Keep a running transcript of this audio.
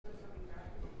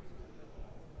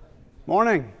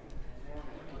Morning.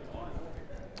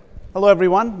 Hello,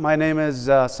 everyone. My name is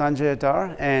Sanjay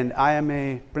Attar, and I am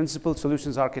a Principal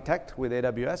Solutions Architect with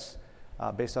AWS,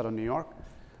 based out of New York.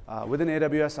 Within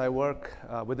AWS, I work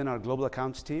within our global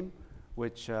accounts team,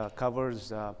 which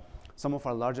covers some of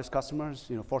our largest customers,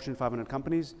 Fortune 500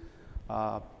 companies.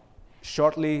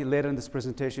 Shortly later in this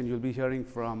presentation, you'll be hearing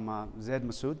from Zaid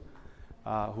Masood,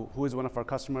 who is one of our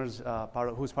customers,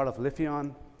 who's part of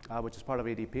Lifion, which is part of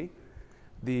ADP.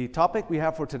 The topic we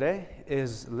have for today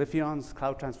is Lifion's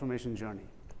cloud transformation journey.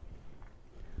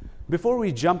 Before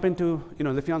we jump into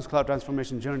Lifion's cloud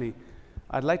transformation journey,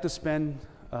 I'd like to spend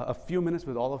a few minutes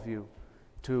with all of you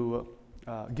to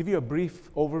give you a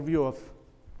brief overview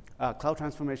of cloud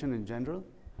transformation in general.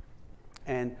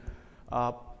 And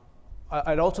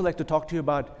I'd also like to talk to you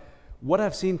about what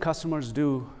I've seen customers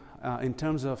do in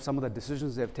terms of some of the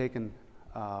decisions they've taken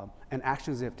and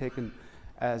actions they've taken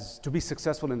to be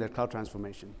successful in their cloud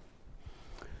transformation.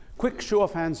 Quick show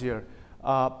of hands here.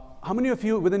 How many of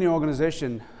you within your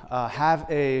organization have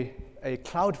a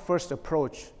cloud-first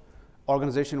approach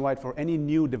organization-wide for any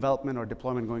new development or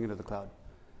deployment going into the cloud?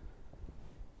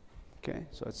 Okay,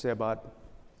 so I'd say about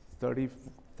 30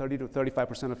 to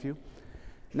 35% of you.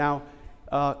 Now,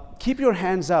 keep your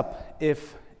hands up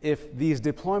if these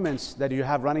deployments that you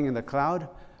have running in the cloud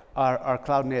are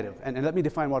cloud native. And let me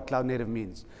define what cloud native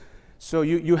means. So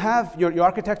you have your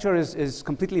architecture is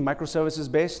completely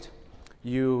microservices based.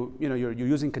 You're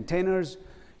using containers,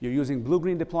 you're using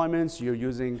blue-green deployments, you're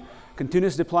using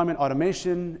continuous deployment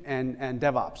automation and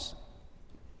DevOps.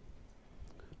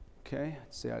 Okay,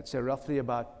 I'd say roughly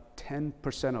about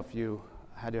 10% of you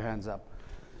had your hands up.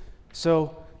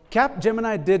 So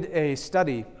Capgemini did a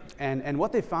study, and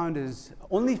what they found is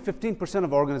only 15%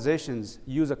 of organizations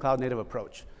use a cloud native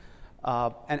approach.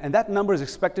 And that number is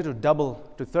expected to double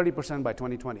to 30% by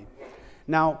 2020.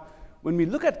 Now, when we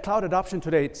look at cloud adoption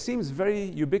today, it seems very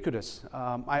ubiquitous.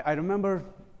 I remember,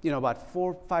 about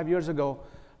 4 or 5 years ago,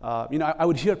 I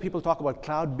would hear people talk about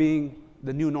cloud being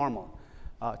the new normal.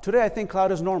 Today, I think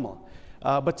cloud is normal.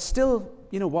 But still,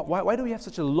 why do we have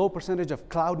such a low percentage of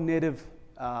cloud native,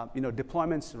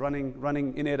 deployments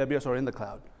running in AWS or in the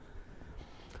cloud?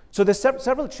 So there's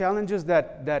several challenges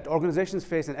that organizations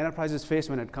face and enterprises face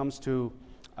when it comes to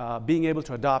being able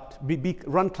to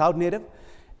run cloud native.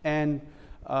 And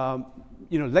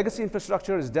legacy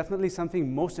infrastructure is definitely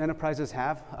something most enterprises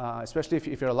have, especially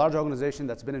if you're a large organization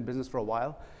that's been in business for a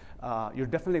while. You're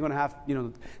definitely going to have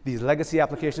these legacy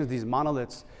applications, these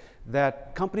monoliths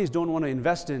that companies don't want to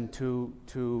invest in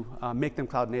to make them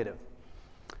cloud native.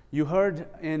 You heard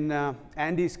in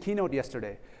Andy's keynote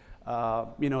yesterday.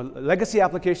 Legacy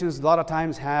applications a lot of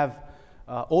times have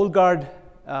old guard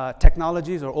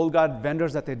technologies or old guard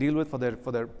vendors that they deal with for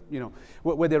their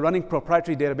where they're running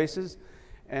proprietary databases,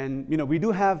 and we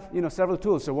do have several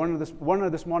tools. So Werner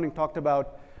this morning talked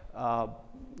about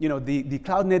the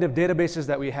cloud native databases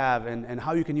that we have and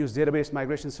how you can use database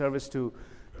migration service to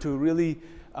really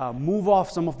move off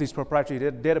some of these proprietary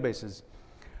databases.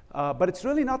 But it's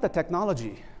really not the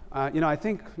technology. I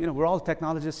think we're all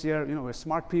technologists here. We're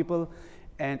smart people,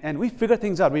 and we figure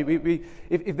things out.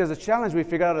 If there's a challenge, we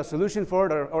figure out a solution for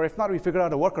it, or if not, we figure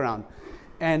out a workaround.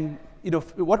 And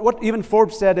what even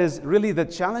Forbes said is really the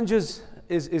challenges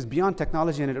is beyond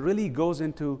technology, and it really goes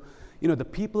into the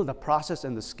people, the process,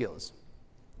 and the skills.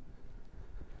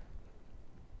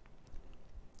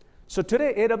 So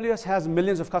today, AWS has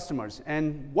millions of customers,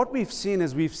 and what we've seen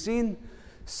is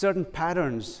certain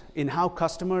patterns in how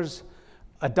customers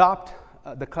adopt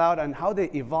the cloud and how they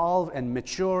evolve and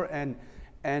mature and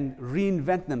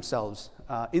reinvent themselves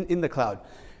in the cloud.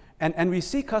 And we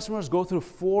see customers go through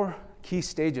 4 key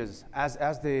stages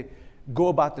as they go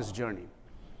about this journey.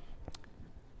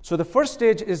 So the first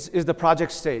stage is the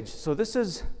project stage. So this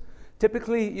is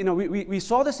typically, we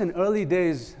saw this in early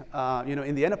days,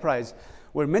 in the enterprise,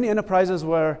 where many enterprises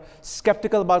were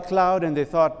skeptical about cloud, and they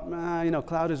thought,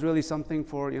 cloud is really something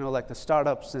for, like the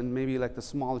startups and maybe like the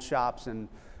small shops, and,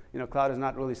 cloud is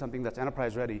not really something that's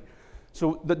enterprise ready.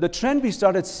 So the trend we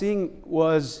started seeing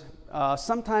was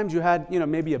sometimes you had,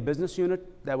 maybe a business unit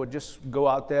that would just go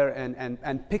out there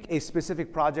and pick a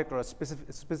specific project or a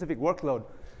specific workload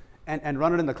and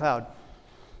run it in the cloud.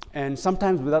 And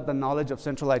sometimes without the knowledge of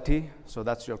central IT, so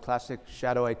that's your classic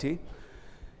shadow IT.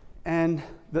 And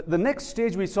the next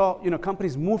stage we saw,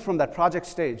 companies move from that project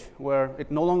stage where it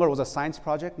no longer was a science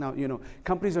project. Now,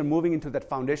 companies are moving into that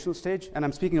foundational stage, and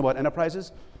I'm speaking about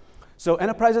enterprises. So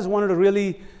enterprises wanted to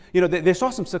really, they saw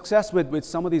some success with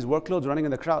some of these workloads running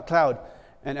in the cloud,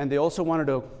 and they also wanted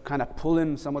to kind of pull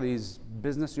in some of these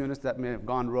business units that may have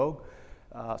gone rogue.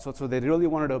 So they really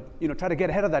wanted to try to get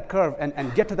ahead of that curve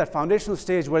and get to that foundational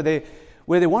stage where they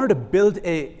wanted to build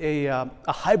a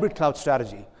hybrid cloud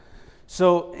strategy.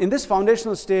 So in this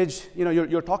foundational stage,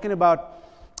 you're talking about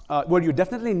where you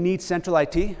definitely need central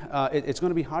IT. It's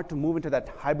going to be hard to move into that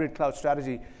hybrid cloud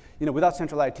strategy without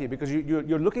central IT, because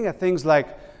you're looking at things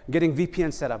like getting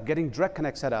VPN set up, getting Direct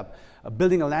Connect set up,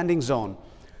 building a landing zone.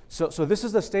 So this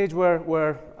is the stage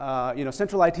where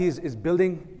central IT is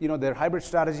building their hybrid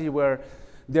strategy, where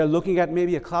they're looking at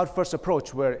maybe a cloud-first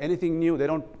approach, where anything new, they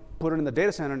don't put it in the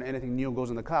data center and anything new goes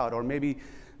in the cloud. Or maybe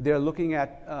they're looking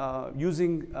at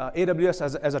using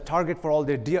AWS as a target for all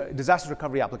their disaster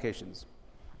recovery applications.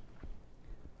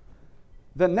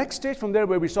 The next stage from there,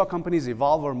 where we saw companies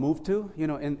evolve or move to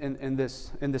in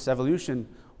this evolution,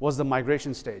 was the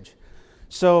migration stage.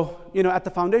 So at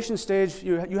the foundation stage,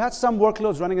 you had some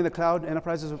workloads running in the cloud.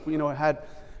 Enterprises had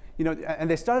and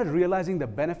they started realizing the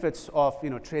benefits of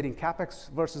trading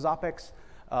CapEx versus OpEx.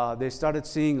 They started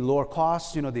seeing lower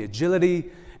costs, the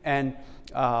agility, and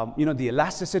the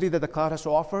elasticity that the cloud has to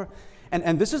offer.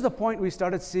 And this is the point we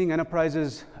started seeing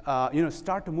enterprises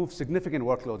start to move significant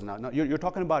workloads now. Now you're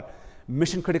talking about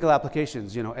mission critical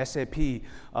applications, SAP,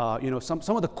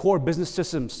 some of the core business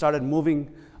systems started moving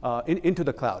into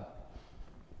the cloud.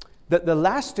 The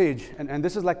last stage, and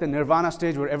this is like the nirvana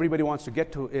stage where everybody wants to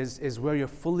get to, is where you're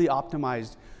fully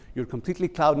optimized. You're completely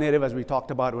cloud native, as we talked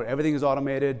about, where everything is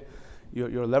automated.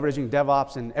 You're leveraging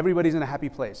DevOps, and everybody's in a happy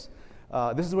place.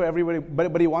 This is where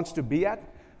everybody wants to be at,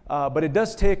 but it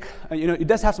does take, it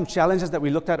does have some challenges that we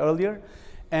looked at earlier.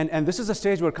 And this is a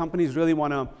stage where companies really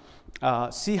want to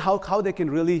see how they can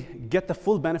really get the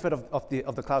full benefit of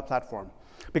the cloud platform.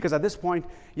 Because at this point,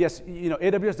 yes,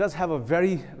 AWS does have a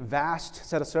very vast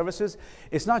set of services.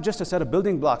 It's not just a set of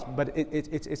building blocks, but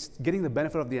it's getting the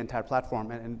benefit of the entire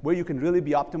platform, and where you can really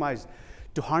be optimized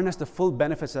to harness the full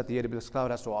benefits that the AWS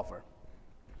cloud has to offer.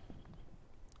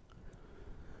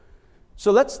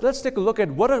 So let's take a look at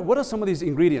what are some of these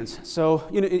ingredients. So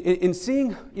in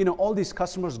seeing all these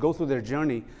customers go through their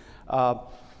journey,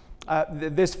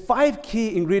 there's 5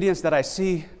 key ingredients that I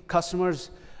see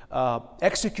customers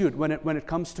execute when it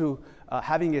comes to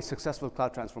having a successful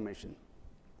cloud transformation.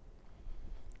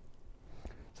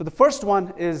 So the first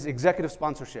one is executive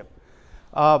sponsorship.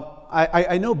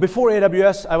 I know before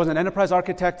AWS, I was an enterprise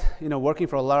architect, working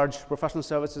for a large professional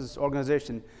services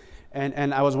organization,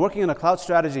 and I was working on a cloud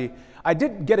strategy. I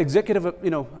did get executive,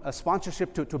 a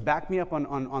sponsorship to back me up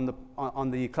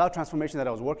on the cloud transformation that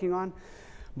I was working on,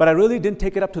 but I really didn't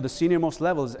take it up to the senior most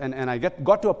levels, and I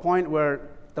got to a point where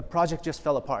the project just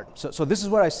fell apart. So this is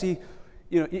where I see,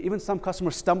 even some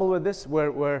customers stumble with this,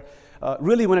 where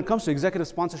really when it comes to executive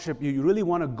sponsorship, you really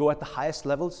want to go at the highest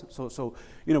levels. So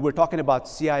we're talking about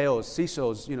CIOs,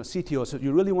 CISOs, CTOs. So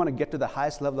you really want to get to the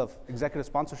highest level of executive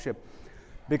sponsorship,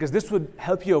 because this would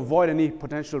help you avoid any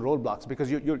potential roadblocks,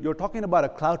 because you're talking about a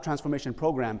cloud transformation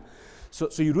program.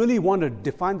 So you really want to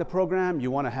define the program.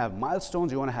 You want to have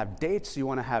milestones. You want to have dates. You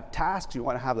want to have tasks. You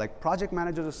want to have like project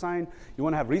managers assigned. You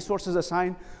want to have resources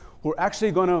assigned who are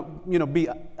actually going to be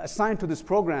assigned to this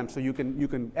program, so you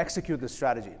can execute this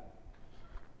strategy.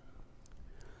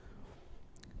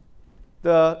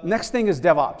 The next thing is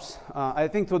DevOps. I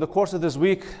think through the course of this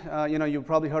week, you've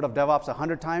probably heard of DevOps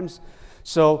 100 times.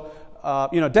 So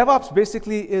DevOps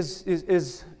basically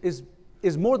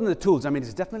is more than the tools. I mean,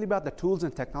 it's definitely about the tools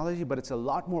and technology, but it's a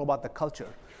lot more about the culture.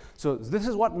 So this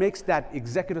is what makes that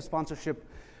executive sponsorship,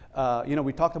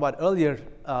 we talked about earlier,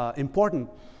 important,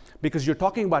 because you're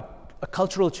talking about a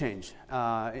cultural change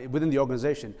within the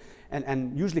organization.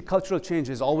 And usually cultural change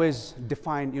is always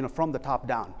defined, from the top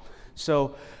down.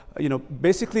 So,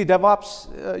 basically DevOps,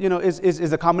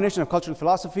 is a combination of cultural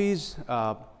philosophies,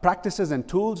 practices, and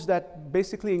tools that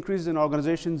basically increases an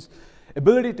organization's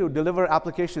ability to deliver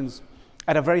applications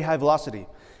at a very high velocity.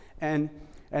 And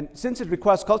since it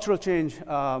requires cultural change,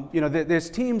 there's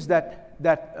teams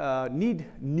that need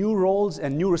new roles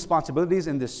and new responsibilities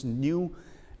in this new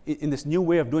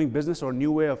way of doing business, or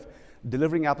new way of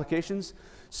delivering applications.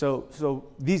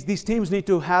 So these teams need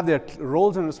to have their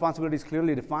roles and responsibilities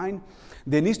clearly defined.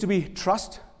 There needs to be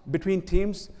trust between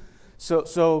teams.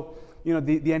 So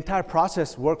the entire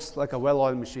process works like a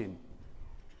well-oiled machine.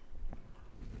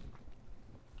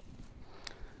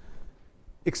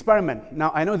 Experiment.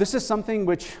 Now, I know this is something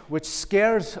which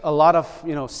scares a lot of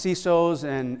CISOs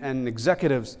and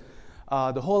executives.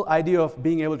 The whole idea of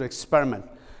being able to experiment.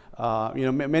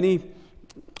 Many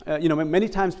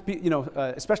times,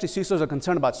 especially CISOs are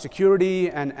concerned about security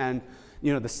and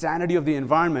the sanity of the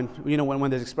environment,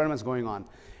 when there's experiments going on.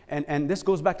 And this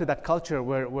goes back to that culture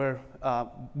where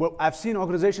I've seen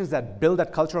organizations that build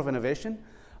that culture of innovation,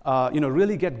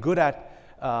 really get good at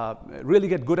really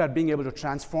get good at being able to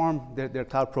transform their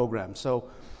cloud program. So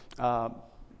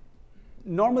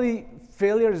normally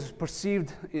failure is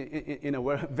perceived in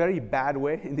a very bad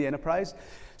way in the enterprise.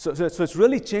 So it's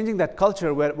really changing that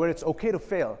culture where it's okay to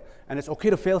fail. And it's okay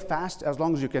to fail fast as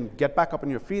long as you can get back up on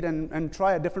your feet and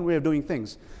try a different way of doing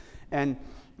things. And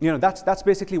that's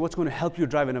basically what's going to help you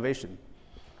drive innovation.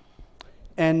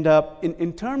 And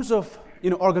in terms of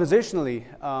organizationally,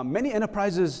 many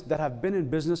enterprises that have been in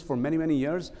business for many, many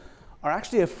years are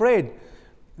actually afraid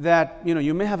that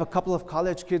you may have a couple of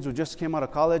college kids who just came out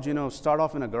of college, start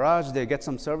off in a garage, they get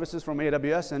some services from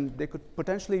AWS, and they could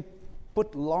potentially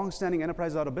put long-standing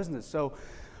enterprises out of business. So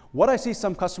what I see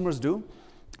some customers do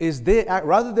is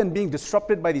rather than being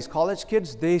disrupted by these college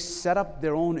kids, they set up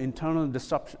their own internal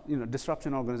disruption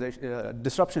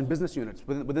business units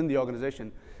within the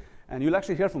organization. And you'll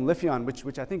actually hear from Lifion,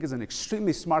 which I think is an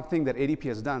extremely smart thing that ADP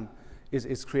has done,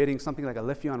 is creating something like a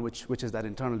Lifion, which is that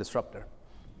internal disruptor.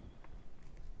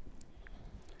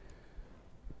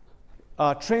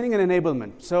 Training and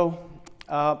enablement. So,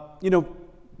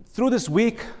 through this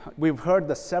week, we've heard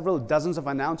the several dozens of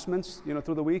announcements,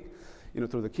 through the week,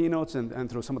 through the keynotes and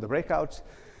through some of the breakouts.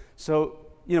 So,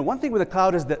 one thing with the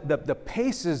cloud is that the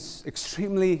pace is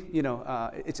extremely,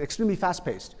 it's extremely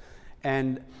fast-paced.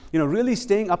 And, really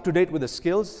staying up to date with the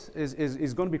skills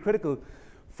is going to be critical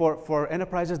for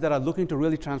enterprises that are looking to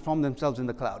really transform themselves in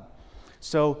the cloud.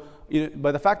 So,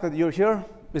 by the fact that you're here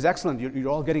is excellent. You're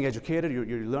all getting educated,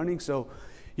 you're learning. So,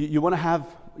 you want to have,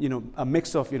 a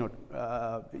mix of,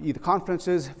 either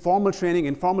conferences, formal training,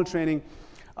 informal training,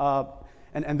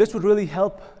 and this would really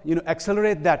help,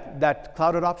 accelerate that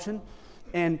cloud adoption.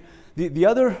 And the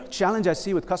other challenge I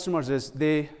see with customers is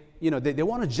they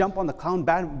want to jump on the cloud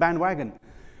bandwagon,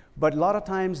 but a lot of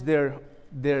times their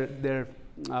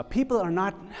people are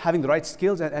not having the right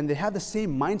skills, and they have the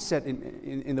same mindset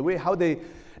in the way how they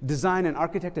design and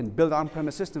architect and build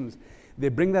on-premise systems. They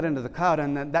bring that into the cloud,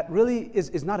 and that really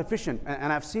is not efficient.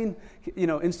 And I've seen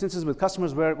instances with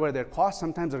customers where their costs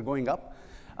sometimes are going up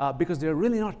because they're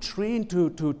really not trained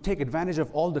to take advantage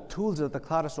of all the tools that the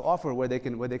cloud has to offer, where they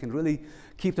can really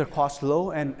keep their costs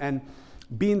low and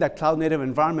be in that cloud-native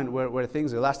environment where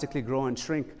things elastically grow and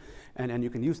shrink, and you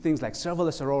can use things like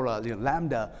serverless Aurora,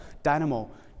 Lambda,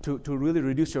 Dynamo to really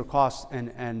reduce your costs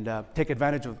and take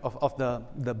advantage of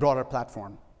the broader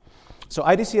platform. So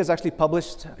IDC has actually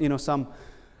published some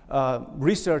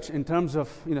research in terms of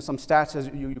some stats, as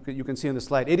you can see on the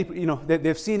slide.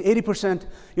 They've seen 80%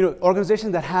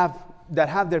 organizations that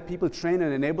have their people trained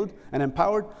and enabled and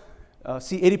empowered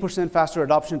see 80% faster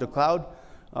adoption to cloud.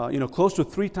 Close to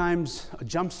 3 times a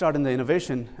jump start in the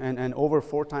innovation, and over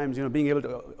 4 times, being able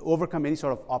to overcome any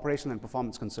sort of operational and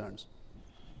performance concerns.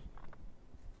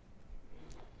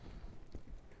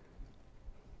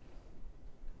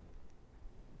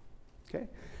 Okay,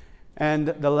 and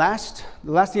the last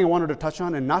thing I wanted to touch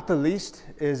on, and not the least,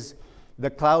 is the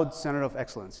Cloud Center of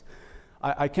Excellence.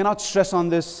 I cannot stress on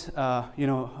this,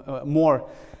 more.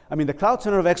 I mean, the Cloud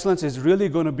Center of Excellence is really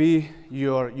going to be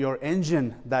your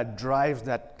engine that drives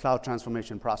that cloud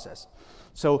transformation process.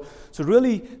 So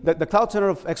really, the Cloud Center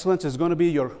of Excellence is going to be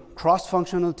your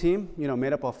cross-functional team,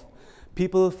 made up of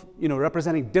people,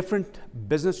 representing different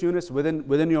business units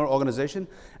within your organization.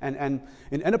 And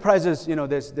in enterprises,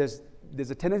 there's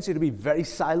a tendency to be very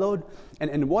siloed.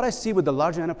 And what I see with the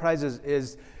larger enterprises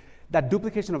is that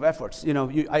duplication of efforts.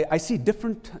 I see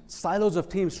different silos of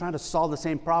teams trying to solve the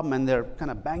same problem, and they're kind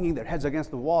of banging their heads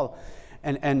against the wall.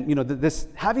 And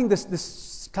having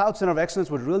this Cloud Center of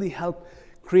Excellence would really help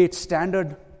create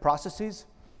standard processes,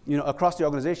 across the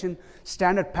organization,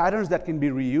 standard patterns that can be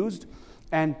reused,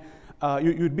 and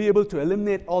you'd be able to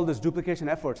eliminate all this duplication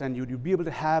efforts, and you'd be able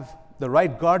to have the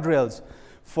right guardrails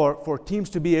for teams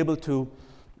to be able to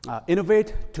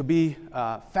innovate, to be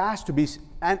fast,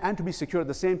 and to be secure at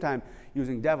the same time,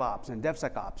 using DevOps and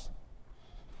DevSecOps.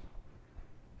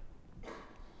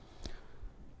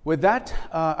 With that,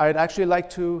 I'd actually like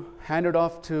to hand it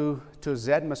off to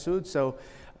Zed Masood. So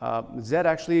Zed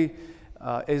actually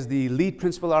is the lead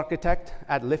principal architect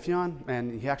at Lifion,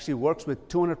 and he actually works with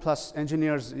 200 plus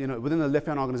engineers within the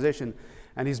Lifion organization.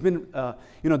 And he's been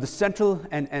the central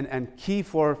and key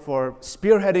for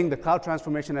spearheading the cloud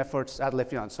transformation efforts at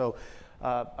Lifion. So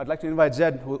I'd like to invite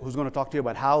Zed, who's going to talk to you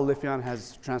about how Lifion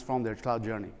has transformed their cloud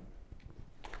journey.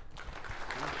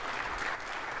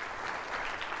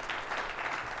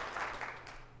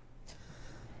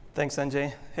 Thanks,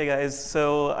 Sanjay. Hey guys,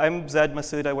 so I'm Zed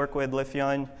Masood. I work with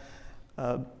Lifion.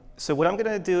 So what I'm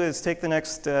going to do is take the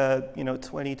next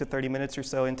 20 to 30 minutes or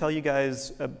so and tell you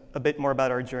guys a bit more about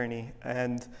our journey.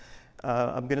 And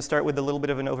I'm going to start with a little bit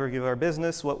of an overview of our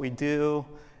business, what we do,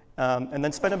 and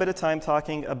then spend a bit of time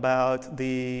talking about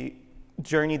the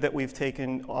journey that we've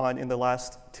taken on in the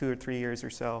last 2 or 3 years or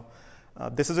so.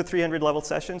 This is a 300 level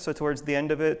session, so towards the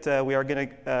end of it, we are going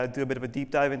to do a bit of a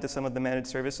deep dive into some of the managed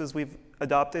services we've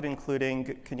adopted, including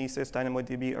Kinesis,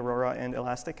 DynamoDB, Aurora, and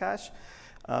Elasticache.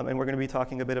 And we're going to be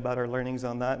talking a bit about our learnings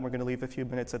on that, and we're going to leave a few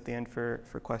minutes at the end for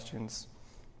questions.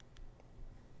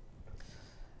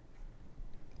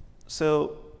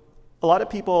 So a lot of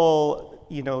people,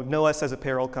 know us as a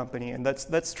payroll company, and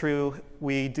that's true.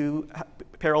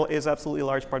 Payroll is absolutely a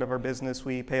large part of our business.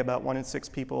 We pay about 1 in 6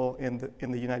 people in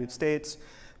the United States,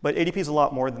 but ADP is a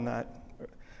lot more than that.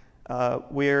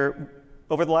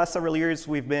 Over the last several years,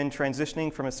 we've been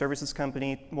transitioning from a services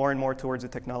company more and more towards a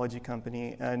technology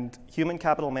company, and human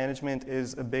capital management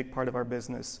is a big part of our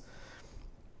business.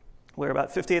 We're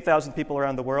about 58,000 people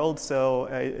around the world, so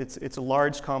it's a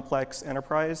large, complex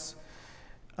enterprise.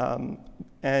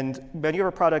 And many of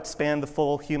our products span the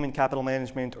full human capital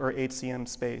management, or HCM,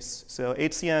 space. So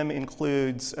HCM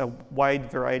includes a wide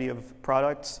variety of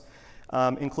products,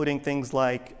 including things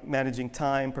like managing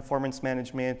time, performance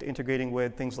management, integrating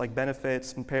with things like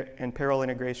benefits and payroll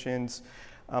integrations,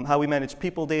 how we manage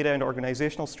people data and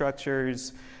organizational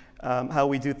structures, how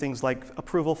we do things like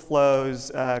approval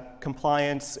flows,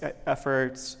 compliance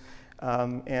efforts,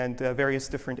 and various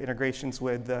different integrations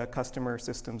with customer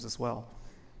systems as well.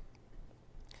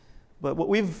 But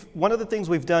one of the things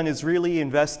we've done is really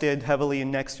invested heavily in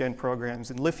next-gen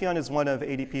programs, and Lifion is one of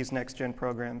ADP's next-gen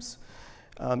programs.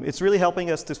 It's really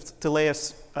helping us to lay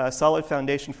a solid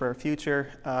foundation for our future.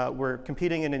 We're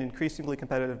competing in an increasingly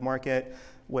competitive market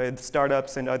with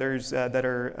startups and others that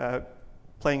are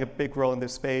playing a big role in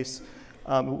this space.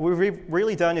 What we've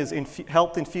really done is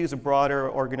helped infuse a broader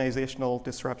organizational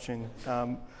disruption.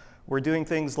 We're doing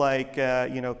things like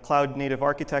cloud-native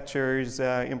architectures,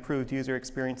 improved user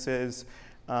experiences,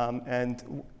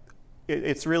 and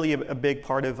it's really a big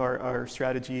part of our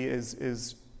strategy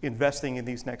is investing in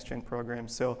these next-gen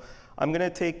programs. So I'm going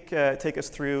to take us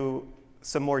through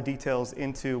some more details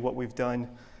into what we've done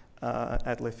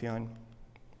at Lifion.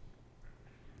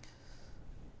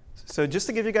 So just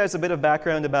to give you guys a bit of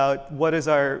background about what is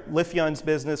our Lifion's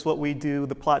business, what we do,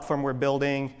 the platform we're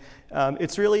building,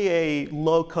 it's really a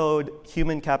low-code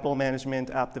human capital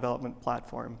management app development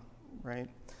platform, right?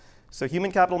 So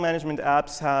human capital management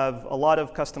apps have a lot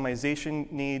of customization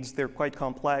needs. They're quite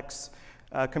complex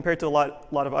compared to a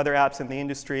lot of other apps in the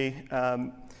industry.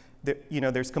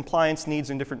 There's compliance needs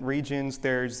in different regions.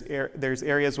 There's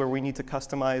areas where we need to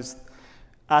customize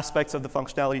aspects of the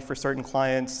functionality for certain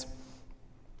clients.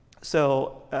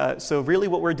 So really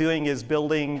what we're doing is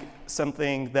building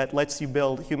something that lets you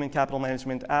build human capital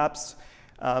management apps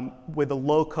with a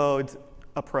low-code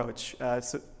approach.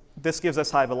 So this gives us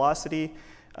high velocity,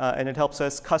 and it helps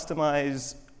us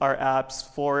customize our apps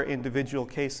for individual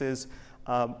cases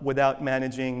without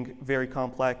managing very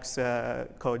complex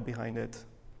code behind it.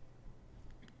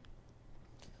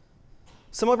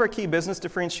 Some of our key business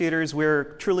differentiators: we're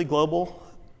truly global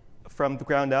from the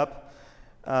ground up.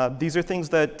 These are things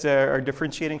that are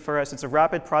differentiating for us. It's a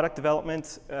rapid product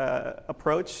development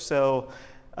approach, so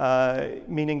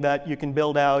meaning that you can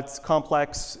build out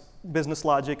complex business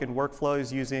logic and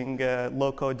workflows using a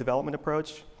low-code development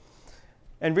approach.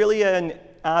 And really an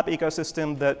app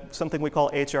ecosystem something we call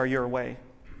HR Your Way.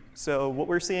 So what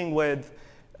we're seeing with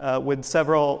one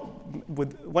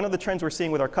of the trends we're seeing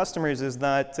with our customers is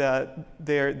that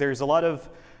there's a lot of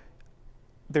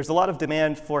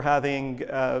demand for having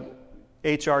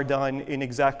HR done in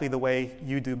exactly the way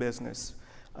you do business.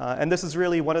 And this is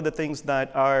really one of the things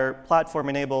that our platform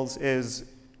enables is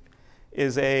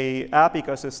a app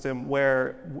ecosystem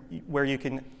where you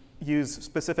can use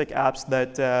specific apps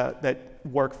that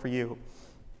work for you.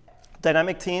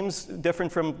 Dynamic teams,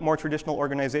 different from more traditional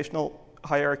organizational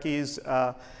hierarchies.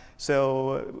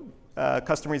 So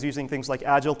customers using things like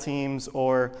agile teams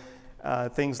or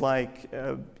things like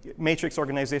matrix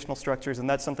organizational structures, and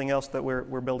that's something else that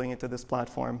we're building into this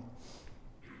platform.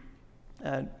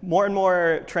 More and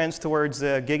more trends towards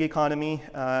gig economy,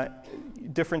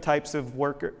 different types of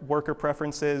worker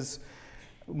preferences,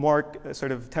 more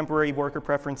sort of temporary worker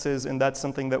preferences, and that's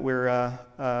something that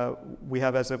we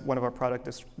have as one of our product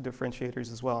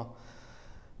differentiators as well.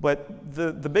 But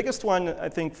the biggest one, I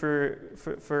think, for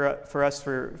us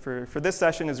for this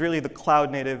session is really the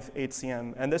cloud-native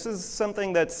HCM. And this is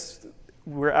something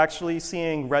we're actually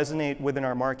seeing resonate within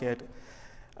our market.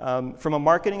 From a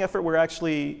marketing effort, we're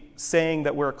actually saying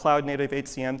that we're a cloud-native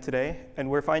HCM today, and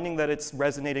we're finding that it's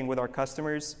resonating with our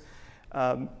customers,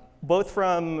 both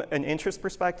from an interest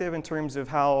perspective in terms of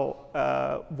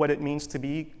what it means to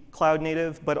be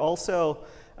cloud-native, but also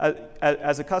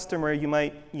as a customer, you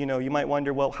might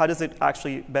wonder, well, how does it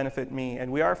actually benefit me?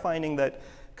 And we are finding that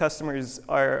customers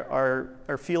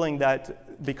are feeling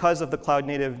that because of the cloud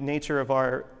native nature of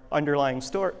our underlying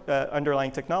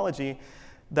technology,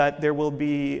 that there will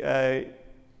be a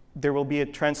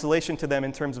translation to them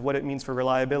in terms of what it means for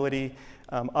reliability,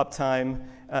 uptime,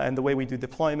 and the way we do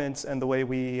deployments, and the way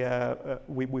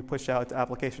we push out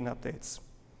application updates.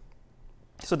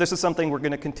 So this is something we're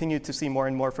going to continue to see more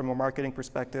and more from a marketing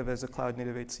perspective as a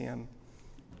cloud-native HCM.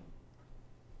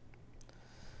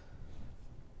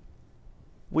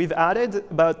 We've added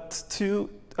about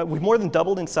we've more than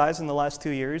doubled in size in the last 2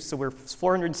 years, so we're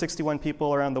 461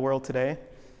 people around the world today.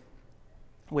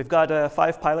 We've got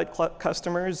 5 pilot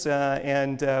customers,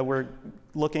 and we're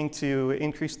looking to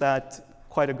increase that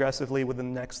quite aggressively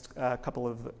within the next couple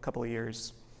of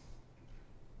years.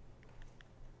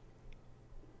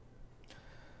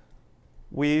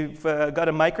 We've got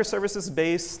a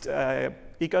microservices-based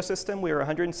ecosystem. We are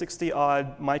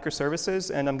 160-odd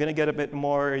microservices, and I'm going to get a bit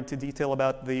more into detail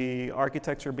about the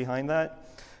architecture behind that.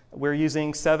 We're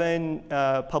using 7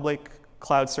 public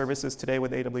cloud services today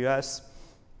with AWS,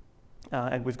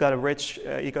 and we've got a rich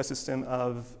ecosystem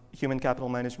of human capital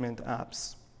management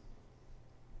apps.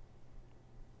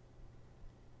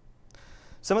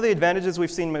 Some of the advantages we've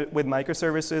seen with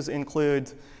microservices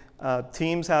include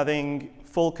teams having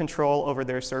full control over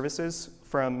their services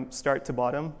from start to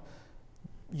bottom.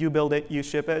 You build it, you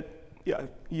ship it. Yeah,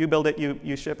 you build it,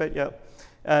 you ship it. Yeah,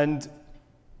 and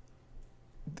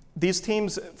these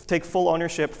teams take full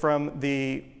ownership from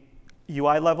the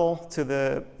UI level to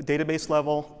the database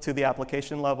level to the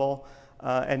application level,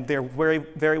 and they're very,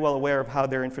 very well aware of how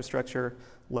their infrastructure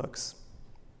looks.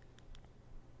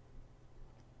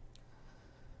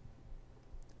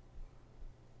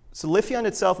 So Lifion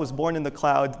itself was born in the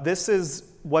cloud. This is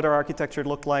what our architecture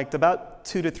looked like about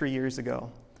 2 to 3 years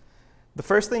ago. The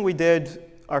first thing we did,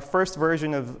 our first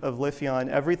version of Lifion,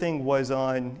 everything was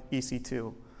on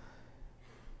EC2.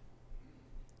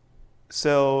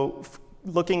 So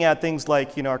looking at things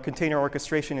like our container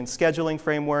orchestration and scheduling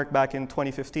framework, back in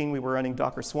 2015, we were running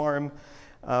Docker Swarm.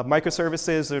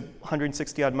 Microservices,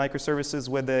 160-odd microservices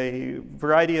with a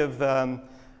variety of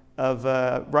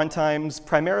runtimes.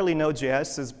 Primarily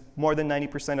Node.js is more than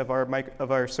 90%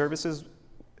 of our services.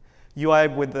 UI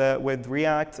with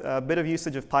React, a bit of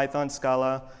usage of Python,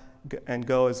 Scala, and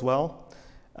Go as well.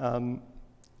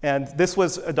 And this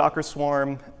was a Docker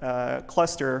Swarm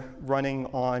cluster running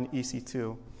on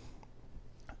EC2.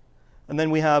 And then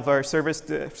we have our service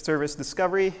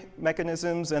discovery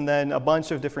mechanisms, and then a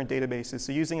bunch of different databases.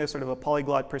 So using a sort of a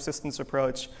polyglot persistence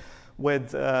approach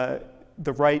with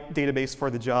the right database for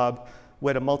the job. We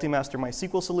had a multi-master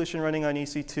MySQL solution running on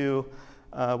EC2.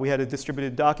 We had a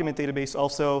distributed document database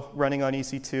also running on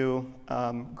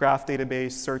EC2, graph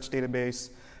database, search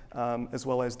database, as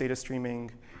well as data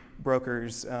streaming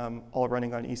brokers, all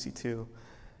running on EC2.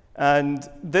 And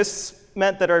this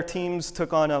meant that our teams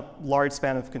took on a large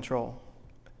span of control,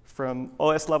 from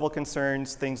OS level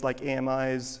concerns, things like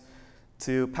AMIs,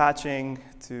 to patching,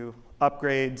 to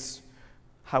upgrades,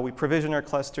 how we provision our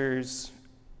clusters,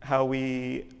 how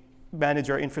we manage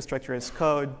our infrastructure as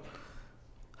code,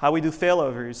 how we do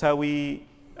failovers, how we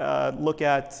look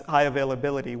at high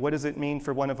availability. What does it mean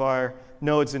for one of our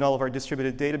nodes in all of our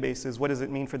distributed databases? What does it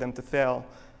mean for them to fail?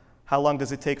 How long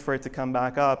does it take for it to come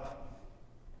back up?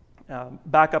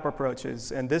 Backup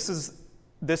approaches. And this is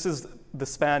the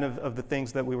span of the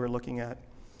things that we were looking at.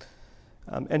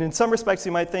 And in some respects,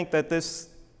 you might think that this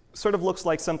sort of looks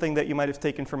like something that you might have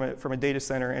taken from a data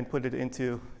center and put it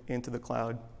into the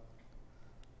cloud.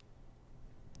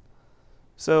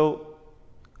 So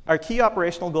our key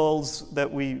operational goals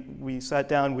that we sat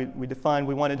down, we defined,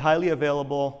 we wanted highly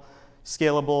available,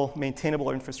 scalable,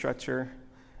 maintainable infrastructure.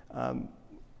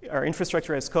 Our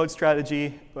infrastructure as code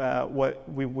strategy,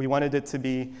 we wanted it to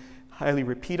be highly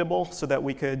repeatable so that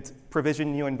we could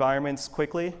provision new environments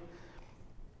quickly.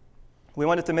 We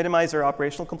wanted to minimize our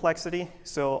operational complexity.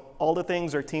 So all the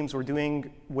things our teams were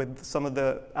doing with some of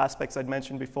the aspects I'd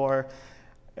mentioned before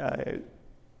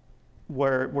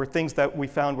were things that we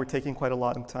found were taking quite a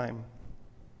lot of time.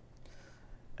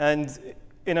 And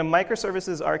in a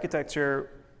microservices architecture,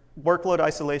 workload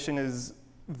isolation is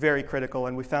very critical,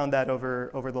 and we found that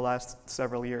over the last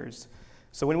several years.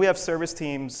 So when we have service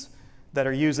teams that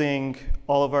are using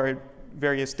all of our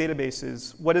various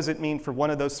databases, what does it mean for one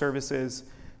of those services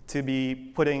to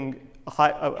be putting a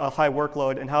high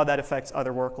workload, and how that affects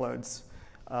other workloads?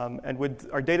 And with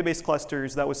our database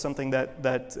clusters, that was something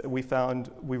that we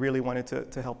found we really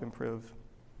wanted to help improve.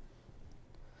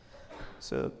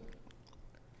 So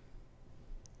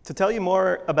to tell you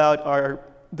more about our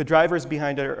the drivers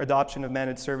behind our adoption of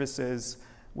managed services,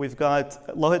 we've got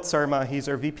Lohit Sarma. He's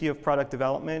our VP of Product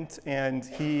Development, and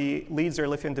he leads our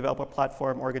Lifion Developer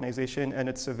Platform organization, and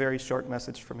it's a very short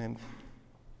message from him.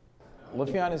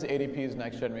 Lifion is ADP's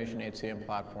next generation HCM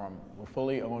platform. We're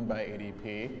fully owned by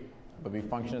ADP, but we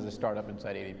function as a startup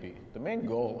inside ADP. The main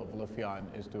goal of Lifion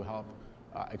is to help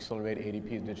accelerate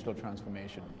ADP's digital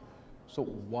transformation. So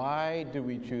why do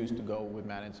we choose to go with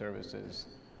managed services?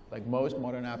 Like most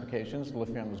modern applications,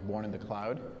 Lifion was born in the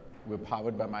cloud. We're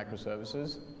powered by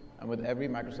microservices. And with every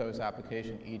microservice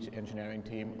application, each engineering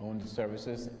team owns the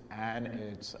services and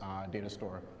its data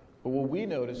store. But what we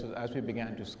noticed is as we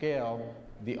began to scale,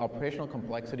 the operational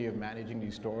complexity of managing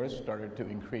these stores started to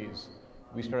increase.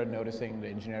 We started noticing the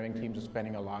engineering teams are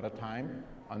spending a lot of time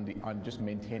on just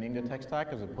maintaining the tech stack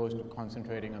as opposed to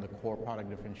concentrating on the core product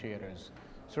differentiators.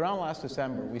 So around last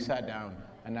December, we sat down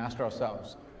and asked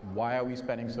ourselves, why are we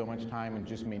spending so much time on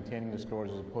just maintaining the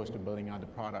stores as opposed to building out the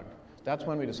product? That's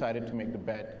when we decided to make the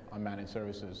bet on managed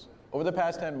services. Over the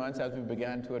past 10 months, as we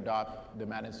began to adopt the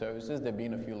managed services, there have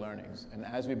been a few learnings. And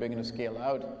as we begin to scale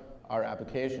out our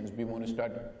applications, we want to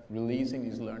start releasing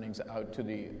these learnings out to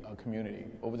the community.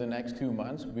 Over the next 2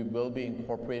 months, we will be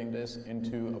incorporating this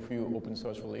into a few open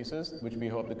source releases, which we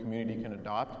hope the community can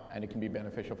adopt and it can be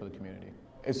beneficial for the community.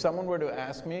 If someone were to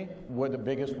ask me what the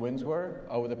biggest wins were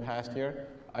over the past year,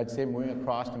 I'd say moving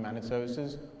across to managed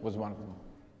services was one of them.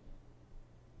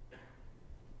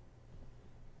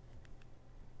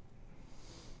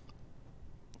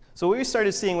 So what we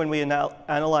started seeing when we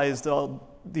analyzed all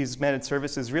these managed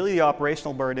services, really the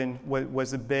operational burden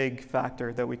was a big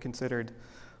factor that we considered.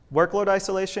 Workload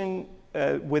isolation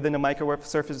within a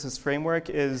microservices framework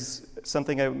is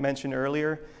something I mentioned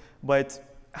earlier, but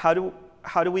how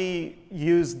do we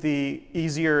use the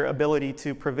easier ability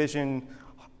to provision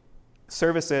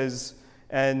services,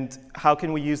 and how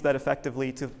can we use that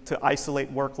effectively to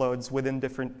isolate workloads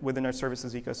within our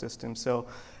services ecosystem?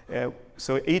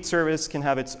 So each service can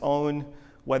have its own,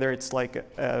 whether it's like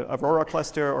a Aurora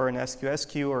cluster or an SQS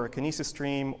queue or a Kinesis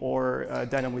stream or a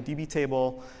DynamoDB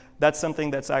table. That's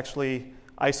something that's actually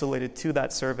isolated to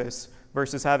that service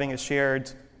versus having a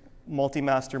shared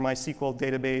multi-master MySQL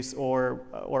database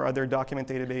or other document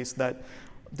database that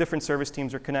different service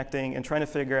teams are connecting and trying to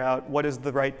figure out what is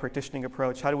the right partitioning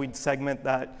approach. How do we segment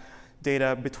that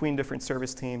data between different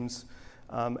service teams?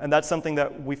 And that's something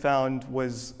that we found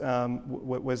was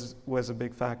a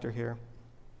big factor here.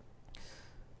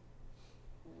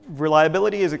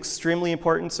 Reliability is extremely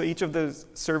important. So each of the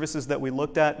services that we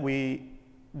looked at, we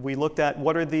looked at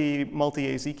what are the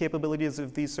multi-AZ capabilities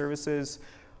of these services,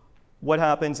 what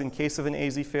happens in case of an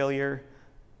AZ failure,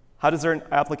 how does our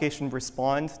application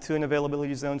respond to an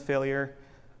availability zone failure,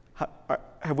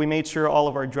 have we made sure all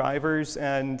of our drivers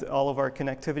and all of our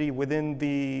connectivity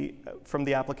from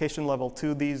the application level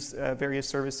to these various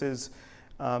services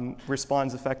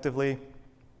responds effectively.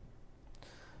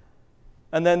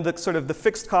 And then the sort of the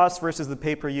fixed cost versus the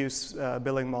pay-per-use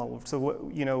billing model.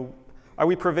 So, are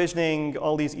we provisioning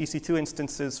all these EC2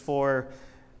 instances for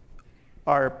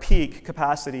our peak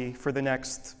capacity for the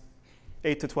next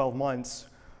 8 to 12 months?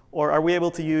 Or are we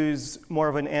able to use more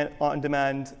of an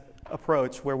on-demand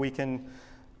approach where we can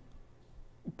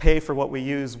pay for what we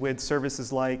use with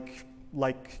services like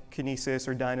Kinesis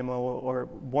or Dynamo, or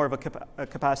more of a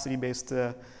capacity-based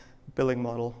billing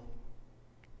model?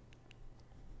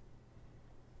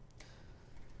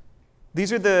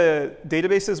 These are the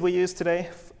databases we use today.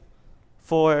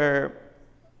 For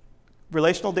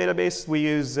relational database, we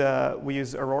use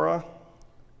Aurora.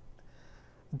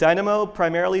 Dynamo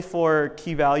primarily for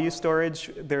key value storage.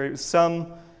 There is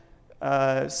some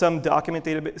document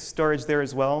database storage there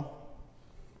as well.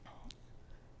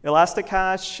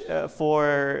 Elasticache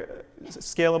for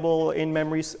scalable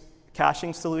in-memory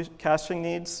caching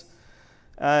needs,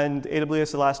 and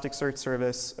AWS Elasticsearch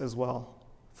Service as well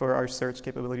for our search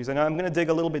capabilities. And I'm going to dig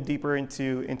a little bit deeper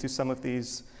into some of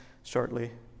these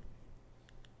shortly.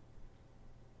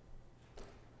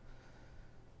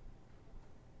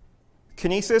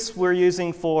 Kinesis we're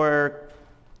using for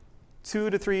two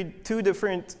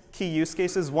different key use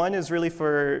cases. One is really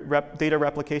for data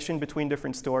replication between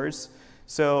different stores.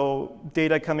 So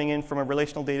data coming in from a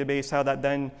relational database, how that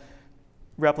then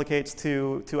replicates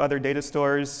to other data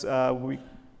stores. We're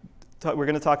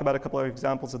going to talk about a couple of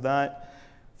examples of that.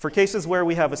 For cases where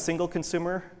we have a single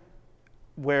consumer,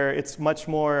 where it's much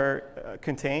more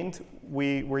contained,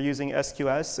 we're using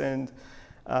SQS, and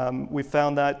we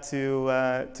found that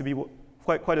to be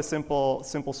quite a simple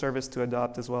service to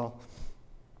adopt as well.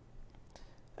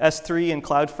 S3 and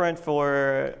CloudFront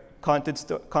for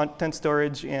content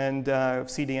storage and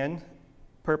CDN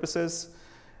purposes.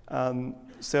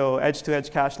 So edge-to-edge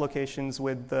cache locations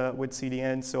with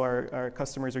CDN, so our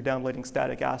customers are downloading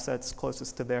static assets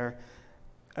closest to their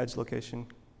edge location.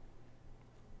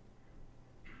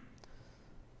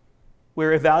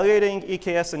 We're evaluating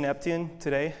EKS and Neptune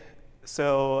today.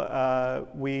 So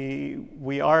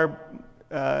we are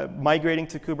migrating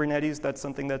to Kubernetes. That's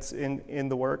something that's in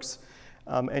the works.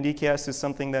 And EKS is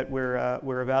something that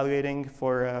we're evaluating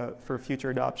for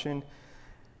future adoption.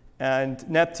 And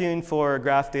Neptune for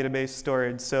graph database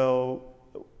storage. So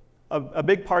a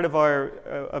big part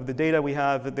of the data we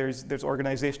have, there's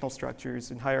organizational structures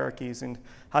and hierarchies, and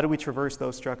how do we traverse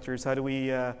those structures? How do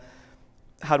we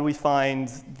find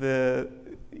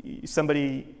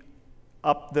somebody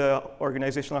up the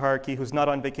organizational hierarchy who's not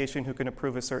on vacation who can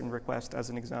approve a certain request, as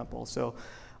an example? So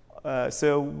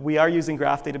we are using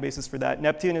graph databases for that.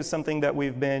 Neptune is something that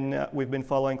we've been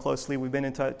following closely. We've been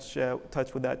in touch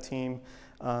with that team.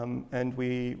 And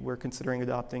we're considering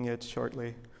adopting it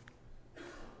shortly.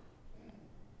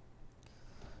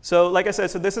 So like I said,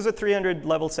 so this is a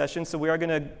 300-level session, so we are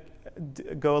going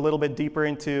to go a little bit deeper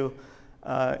into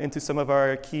some of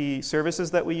our key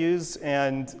services that we use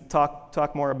and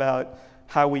talk more about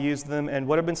how we use them and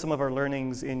what have been some of our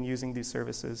learnings in using these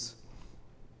services.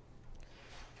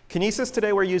 Kinesis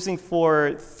today we're using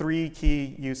for 3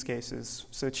 key use cases.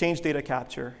 So change data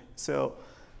capture. So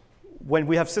when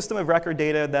we have system of record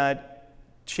data that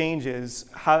changes,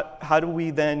 how do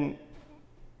we then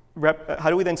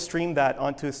stream that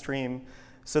onto a stream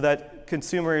so that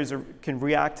consumers can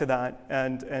react to that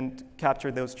and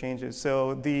capture those changes?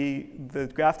 So the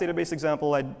graph database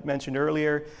example I mentioned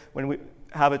earlier, when we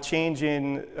have a change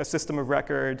in a system of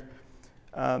record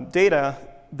data,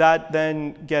 that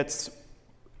then gets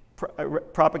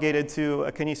propagated to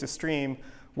a Kinesis stream,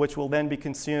 which will then be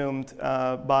consumed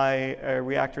by a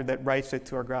reactor that writes it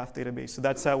to our graph database. So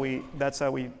that's how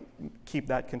we keep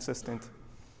that consistent.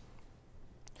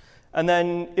 And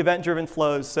then event-driven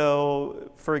flows.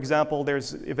 So for example,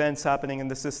 there's events happening in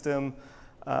the system.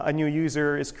 A new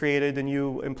user is created, a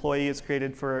new employee is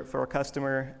created for a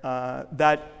customer.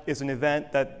 That is an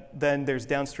event that then there's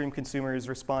downstream consumers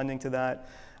responding to that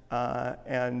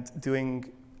and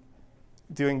doing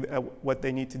what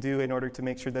they need to do in order to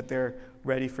make sure that they're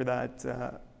ready for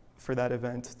that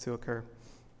event to occur.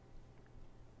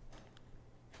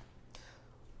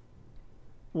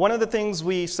 One of the things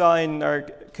we saw in our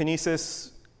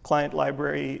Kinesis client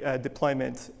library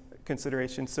deployment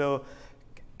consideration. So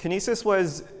Kinesis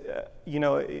was,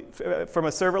 from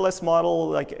a serverless model,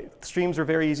 like streams are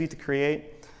very easy to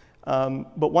create.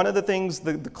 But one of the things,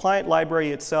 the client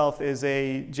library itself is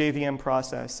a JVM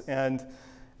process, and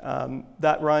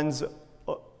that runs,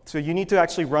 so you need to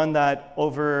actually run that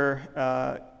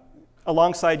over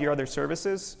alongside your other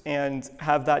services and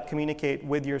have that communicate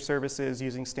with your services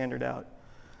using standard out.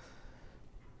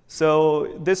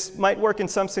 So this might work in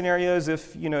some scenarios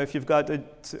if you've got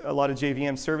a lot of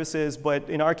JVM services, but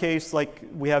in our case, like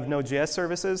we have Node.js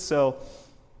services, so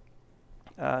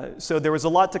there was a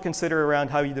lot to consider around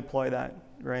how you deploy that,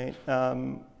 right?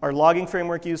 Our logging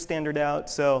framework used standard out,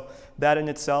 so that in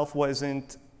itself was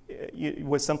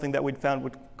something that we'd found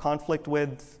would conflict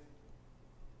with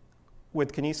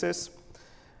Kinesis.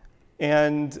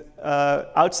 And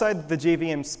outside the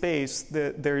JVM space,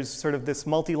 there's sort of this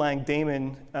multi-lang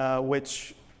daemon,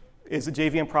 which is a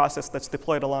JVM process that's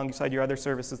deployed alongside your other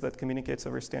services that communicates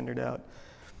over standard out.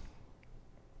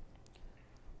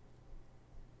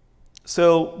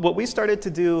 So what we started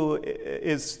to do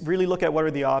is really look at what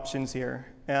are the options here.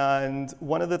 And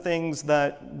one of the things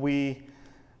that we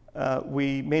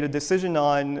made a decision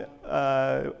on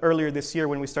earlier this year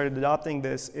when we started adopting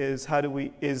this is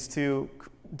to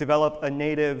develop a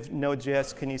native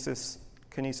Node.js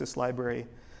Kinesis library.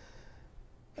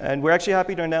 And we're actually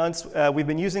happy to announce we've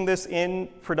been using this in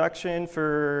production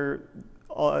for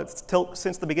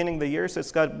since the beginning of the year, so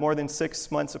it's got more than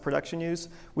 6 months of production use.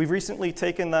 We've recently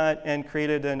taken that and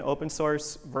created an open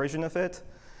source version of it,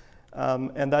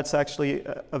 and that's actually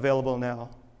available now.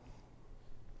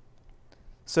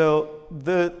 So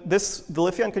the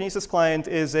Lithion Kinesis client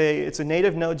is it's a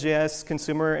native Node.js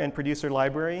consumer and producer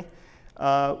library.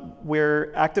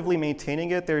 We're actively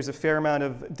maintaining it. There's a fair amount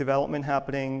of development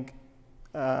happening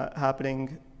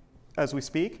as we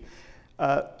speak.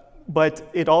 But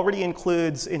it already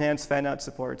includes enhanced fan-out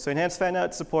support. So enhanced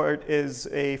fan-out support is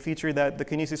a feature that the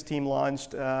Kinesis team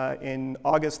launched in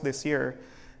August this year.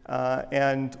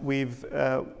 And we've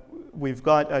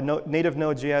got a native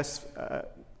Node.js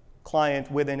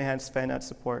client with enhanced fan-out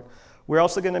support. We're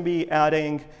also going to be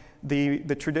adding the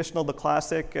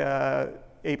classic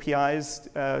APIs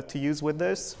to use with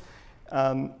this,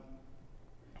 and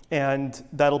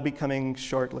that'll be coming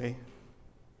shortly.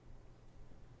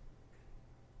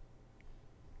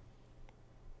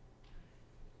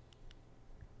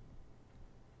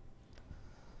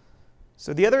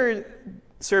 So the other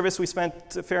service we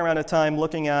spent a fair amount of time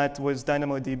looking at was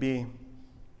DynamoDB.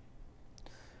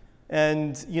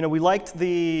 And we liked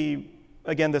the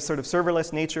sort of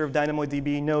serverless nature of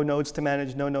DynamoDB, no nodes to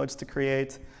manage, no nodes to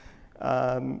create.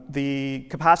 The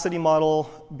capacity model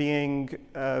being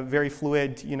very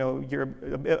fluid, your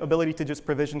ability to just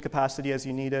provision capacity as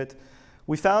you need it.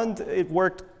 We found it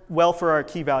worked well for our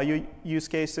key value use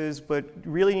cases, but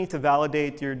really need to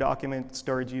validate your document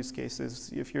storage use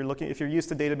cases. If you're used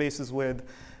to databases with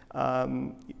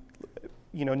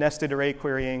nested array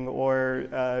querying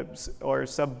or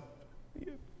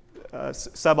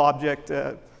sub-object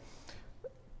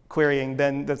querying,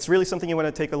 then that's really something you want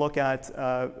to take a look at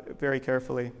very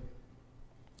carefully.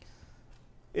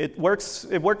 It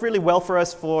worked really well for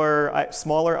us for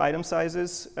smaller item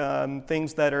sizes.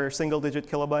 Things that are single-digit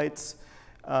kilobytes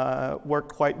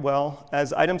work quite well.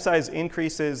 As item size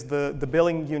increases, the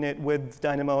billing unit with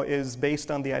Dynamo is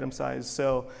based on the item size.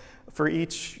 So for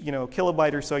each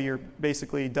kilobyte or so, you're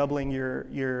basically doubling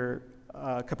your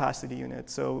capacity unit.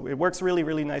 So it works really,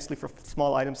 really nicely for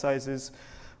small item sizes.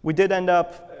 We did end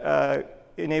up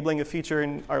enabling a feature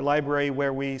in our library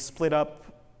where we split up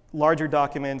larger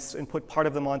documents and put part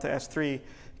of them onto S3,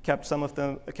 kept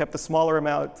the smaller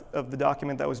amount of the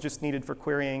document that was just needed for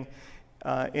querying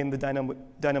in the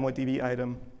DynamoDB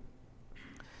item.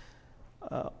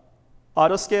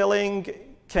 Autoscaling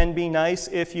can be nice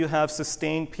if you have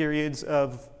sustained periods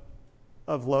of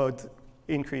load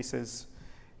increases.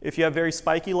 If you have very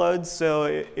spiky loads,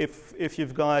 so if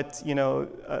you've got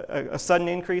a sudden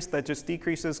increase that just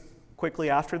decreases quickly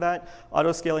after that,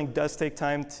 autoscaling does take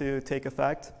time to take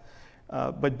effect.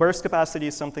 But burst capacity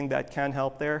is something that can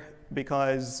help there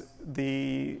because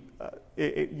you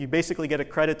basically get a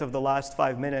credit of the last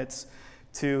 5 minutes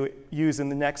to use in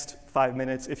the next 5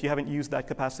 minutes if you haven't used that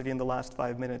capacity in the last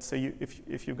 5 minutes. So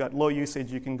if you've got low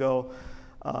usage, you can go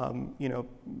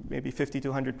maybe 50 to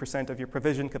 100% of your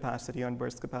provision capacity on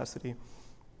burst capacity.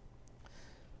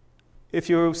 If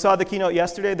you saw the keynote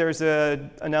yesterday, there's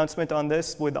an announcement on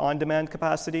this with on-demand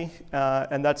capacity,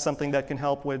 and that's something that can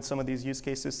help with some of these use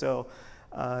cases. So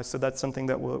that's something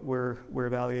that we're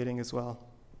evaluating as well.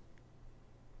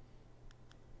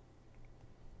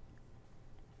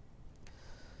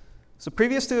 So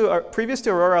previous to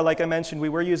Aurora, like I mentioned, we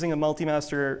were using a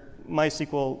multi-master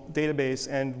MySQL database,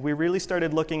 and we really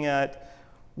started looking at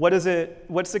what's it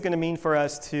going to mean for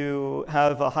us to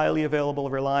have a highly available,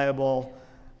 reliable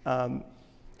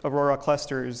Aurora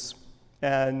clusters,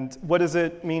 and what does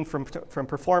it mean from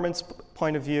performance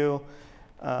point of view,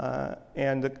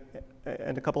 and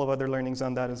a couple of other learnings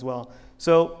on that as well.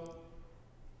 So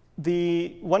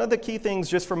one of the key things,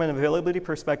 just from an availability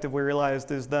perspective, we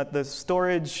realized is that the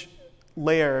storage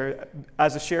layer,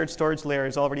 as a shared storage layer,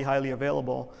 is already highly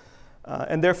available,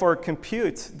 and therefore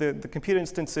the compute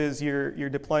instances you're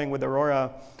deploying with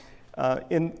Aurora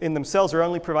in themselves are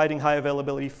only providing high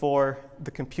availability for the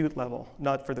compute level,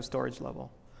 not for the storage level.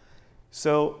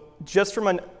 So just from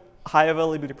a high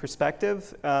availability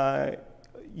perspective,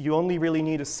 you only really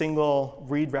need a single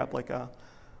read replica,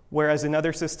 whereas in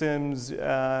other systems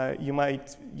you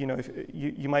might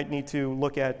need to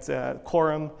look at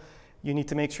quorum. You need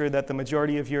to make sure that the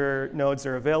majority of your nodes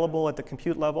are available at the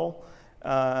compute level.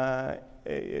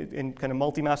 In kind of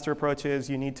multi-master approaches,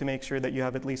 you need to make sure that you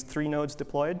have at least 3 nodes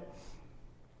deployed.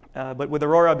 But with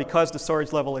Aurora, because the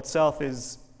storage level itself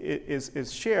is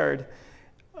shared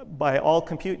by all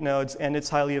compute nodes and it's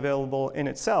highly available in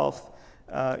itself,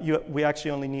 we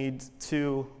actually only need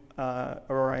 2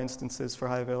 Aurora instances for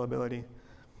high availability.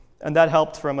 And that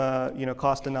helped from a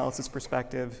cost analysis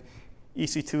perspective.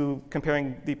 EC2,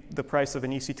 comparing the price of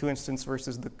an EC2 instance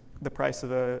versus the price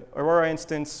of an Aurora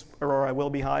instance, Aurora will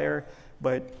be higher,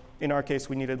 but in our case,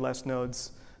 we needed less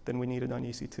nodes than we needed on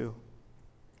EC2.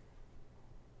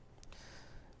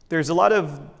 There's a lot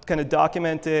of kind of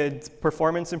documented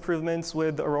performance improvements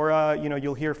with Aurora.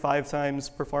 You'll hear 5 times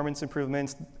performance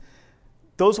improvements.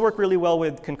 Those work really well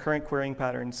with concurrent querying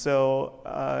patterns. So,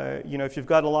 if you've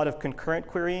got a lot of concurrent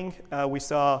querying, we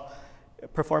saw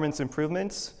performance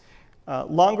improvements.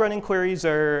 Long-running queries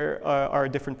are a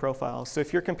different profile. So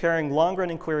if you're comparing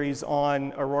long-running queries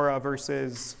on Aurora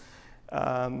versus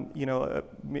a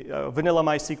vanilla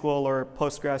MySQL or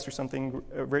Postgres or something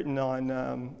written on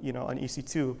on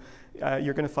EC2,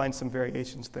 you're going to find some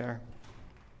variations there.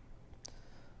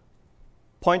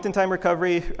 Point-in-time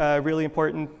recovery, really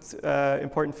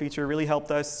important feature, really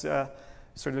helped us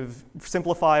sort of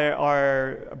simplify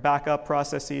our backup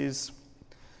processes.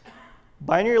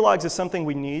 Binary logs is something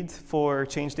we need for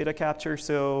change data capture,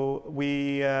 so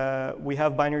we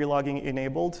have binary logging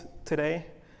enabled today.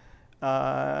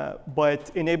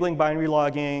 But enabling binary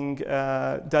logging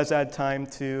does add time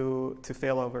to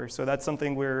failover. So that's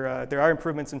something there are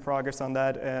improvements in progress on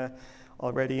that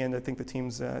already, and I think the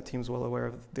team's well aware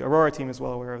of, the Aurora team is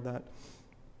well aware of that.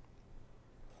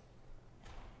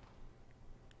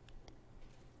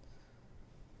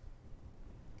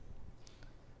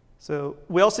 So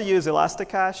we also use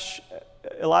Elasticache.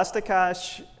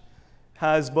 Elasticache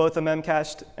has both a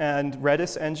Memcached and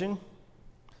Redis engine.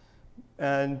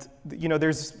 And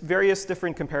there's various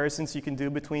different comparisons you can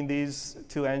do between these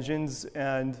two engines.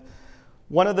 And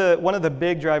one of the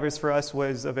big drivers for us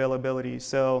was availability.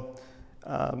 So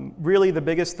really the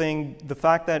biggest thing, the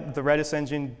fact that the Redis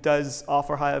engine does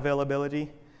offer high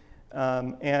availability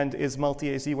and is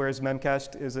multi-AZ, whereas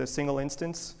Memcached is a single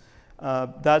instance.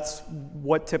 That's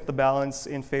what tipped the balance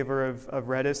in favor of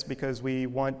Redis, because we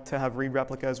want to have read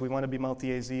replicas, we want to be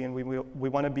multi-AZ, and we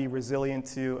want to be resilient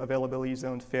to availability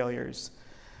zone failures.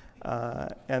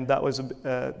 And that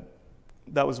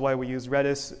was why we used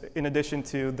Redis, in addition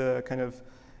to the kind of,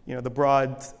 the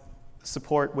broad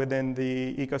support within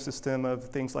the ecosystem of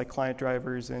things like client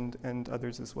drivers and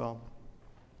others as well.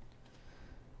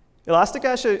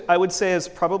 Elasticache, I would say, has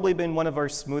probably been one of our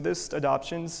smoothest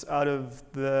adoptions out of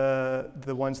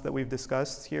the ones that we've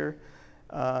discussed here.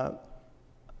 I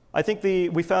think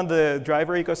we found the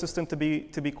driver ecosystem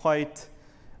to be quite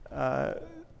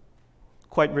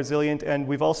resilient, and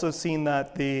we've also seen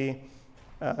that the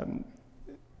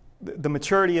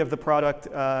maturity of the product.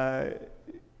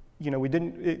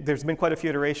 There's been quite a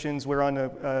few iterations. We're on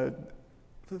a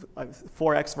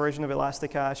 4x version of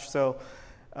Elasticache,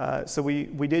 so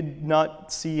we did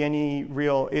not see any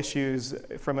real issues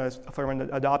from an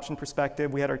adoption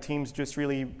perspective. We had our teams just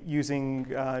really using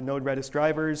Node Redis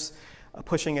drivers,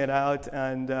 pushing it out,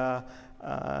 and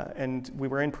we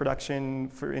were in production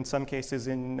in some cases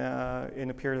in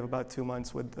a period of about 2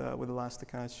 months with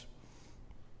Elasticache.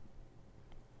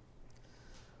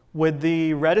 With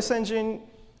the Redis engine,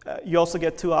 you also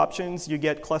get two options. You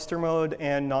get cluster mode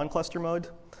and non-cluster mode.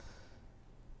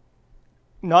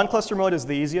 Non-cluster mode is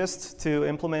the easiest to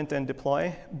implement and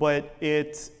deploy, but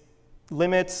it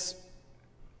limits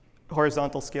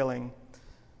horizontal scaling.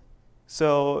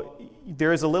 So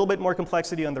there is a little bit more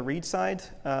complexity on the read side,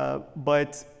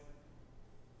 but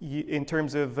in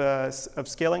terms of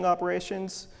scaling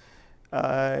operations,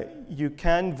 you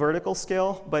can vertical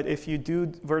scale, but if you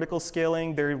do vertical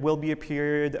scaling, there will be a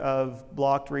period of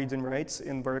blocked reads and writes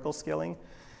in vertical scaling.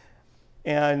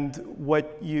 And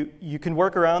what you can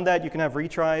work around that. You can have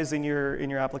retries in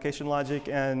your application logic,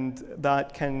 and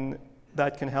that can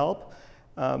help.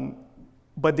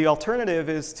 But the alternative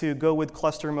is to go with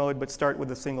cluster mode, but start with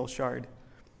a single shard.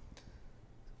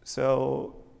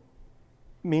 So,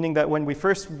 meaning that when we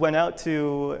first went out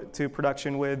to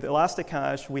production with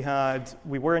Elasticache,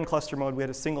 we were in cluster mode. We had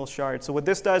a single shard. So what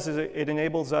this does is it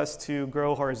enables us to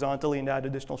grow horizontally and add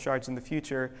additional shards in the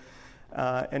future.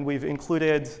 And we've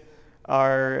included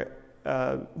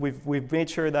we've made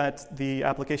sure that the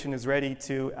application is ready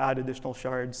to add additional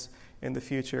shards in the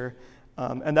future.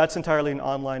 And that's entirely an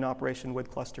online operation with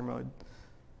cluster mode.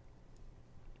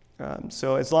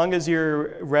 So as long as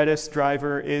your Redis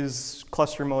driver is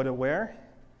cluster mode aware,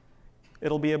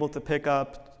 it'll be able to pick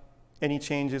up any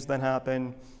changes that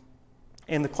happen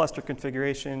in the cluster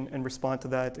configuration and respond to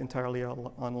that entirely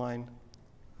online.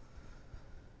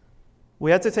 We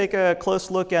had to take a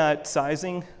close look at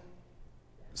sizing.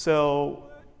 So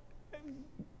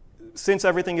since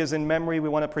everything is in memory, we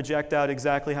want to project out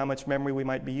exactly how much memory we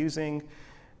might be using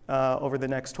over the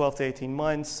next 12 to 18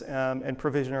 months and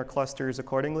provision our clusters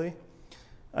accordingly.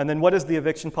 And then what is the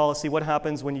eviction policy? What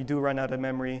happens when you do run out of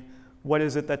memory? What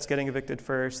is it that's getting evicted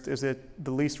first? Is it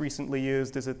the least recently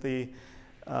used? Is it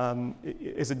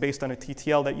is it based on a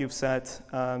TTL that you've set?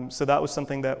 So that was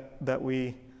something that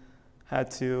we had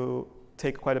to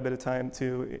take quite a bit of time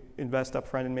to invest up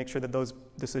front and make sure that those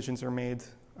decisions are made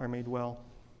well.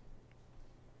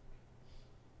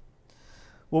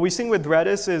 What we've seen with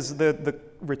Redis is the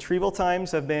retrieval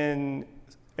times have been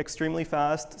extremely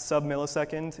fast,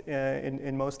 sub-millisecond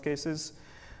in most cases.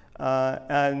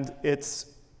 And it's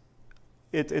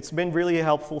been really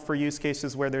helpful for use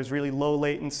cases where there's really low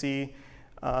latency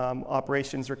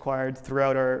operations required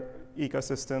throughout our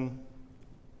ecosystem.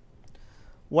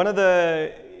 One of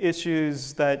the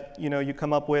issues that you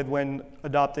come up with when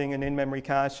adopting an in-memory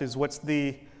cache is what's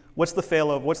the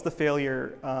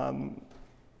failure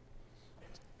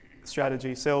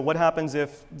strategy. So what happens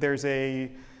if there's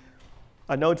a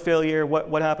node failure?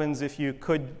 What happens if you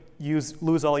could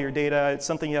lose all your data? It's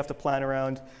something you have to plan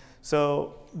around.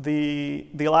 So the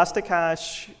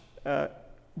Elasticache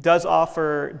does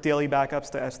offer daily backups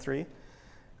to S3.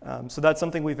 So that's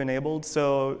something we've enabled.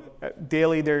 So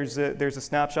daily there's a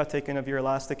snapshot taken of your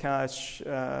Elasticache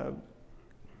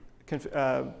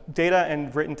data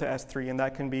and written to S3, and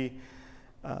that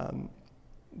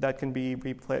can be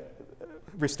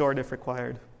restored if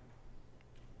required.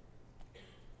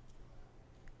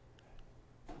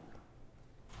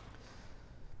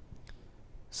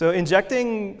 So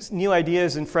injecting new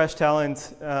ideas and fresh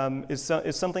talent is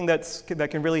something that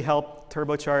can really help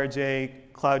turbocharge a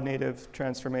cloud-native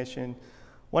transformation.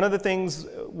 One of the things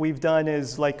we've done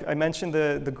is, like I mentioned,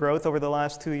 the growth over the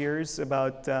last 2 years,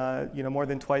 about more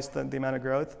than twice the amount of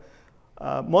growth.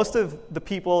 Most of the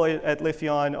people at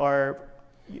Lifion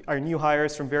are new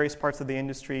hires from various parts of the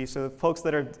industry, so folks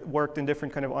that have worked in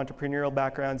different kind of entrepreneurial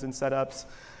backgrounds and setups,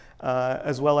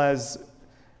 as well as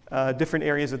different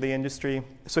areas of the industry.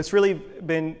 So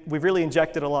we've really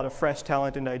injected a lot of fresh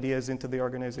talent and ideas into the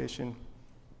organization.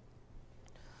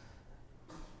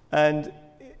 And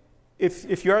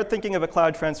if you are thinking of a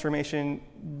cloud transformation,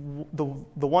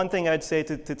 the one thing I'd say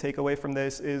to take away from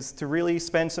this is to really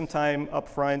spend some time up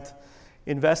front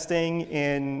investing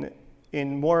in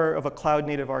more of a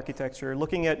cloud-native architecture,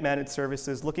 looking at managed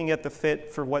services, looking at the fit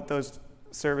for what those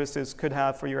services could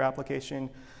have for your application,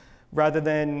 rather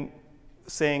than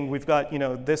saying, we've got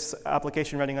this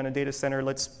application running on a data center,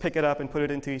 let's pick it up and put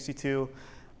it into EC2.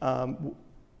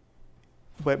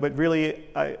 But really,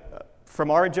 from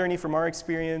our journey, from our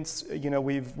experience,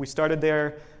 we started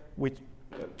there, we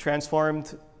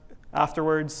transformed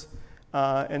afterwards.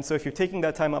 And so if you're taking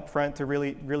that time up front to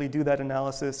really do that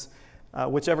analysis,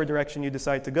 whichever direction you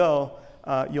decide to go,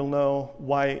 you'll know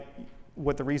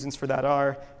what the reasons for that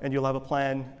are, and you'll have a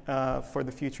plan for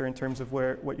the future in terms of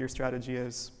what your strategy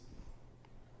is.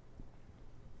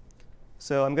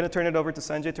 So I'm going to turn it over to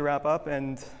Sanjay to wrap up,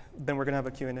 and then we're going to have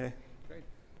a Q&A. Great.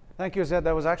 Thank you, Zed.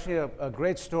 That was actually a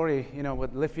great story,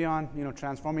 with Lifion,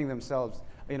 transforming themselves.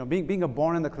 Being a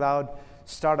born in the cloud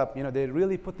startup, they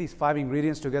really put these 5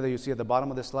 ingredients together. You see at the bottom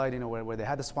of the slide, where they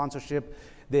had the sponsorship,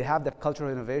 they have that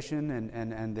cultural innovation,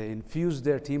 and they infused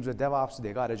their teams with DevOps.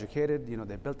 They got educated,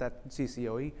 they built that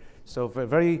CCOE. So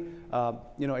very,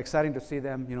 exciting to see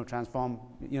them, transform,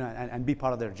 and be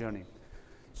part of their journey.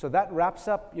 So that wraps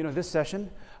up, this session.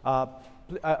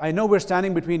 I know we're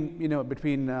standing between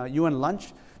you and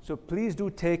lunch, so please do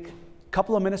take a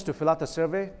couple of minutes to fill out the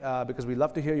survey because we'd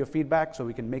love to hear your feedback so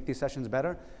we can make these sessions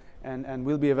better. And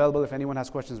we'll be available if anyone has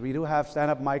questions. We do have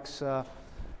stand-up mics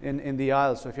in the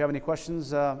aisle, so if you have any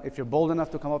questions, if you're bold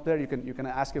enough to come up there, you can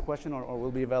ask your question, or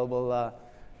we'll be available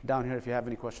down here if you have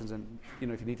any questions and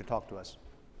if you need to talk to us.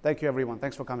 Thank you, everyone.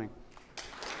 Thanks for coming.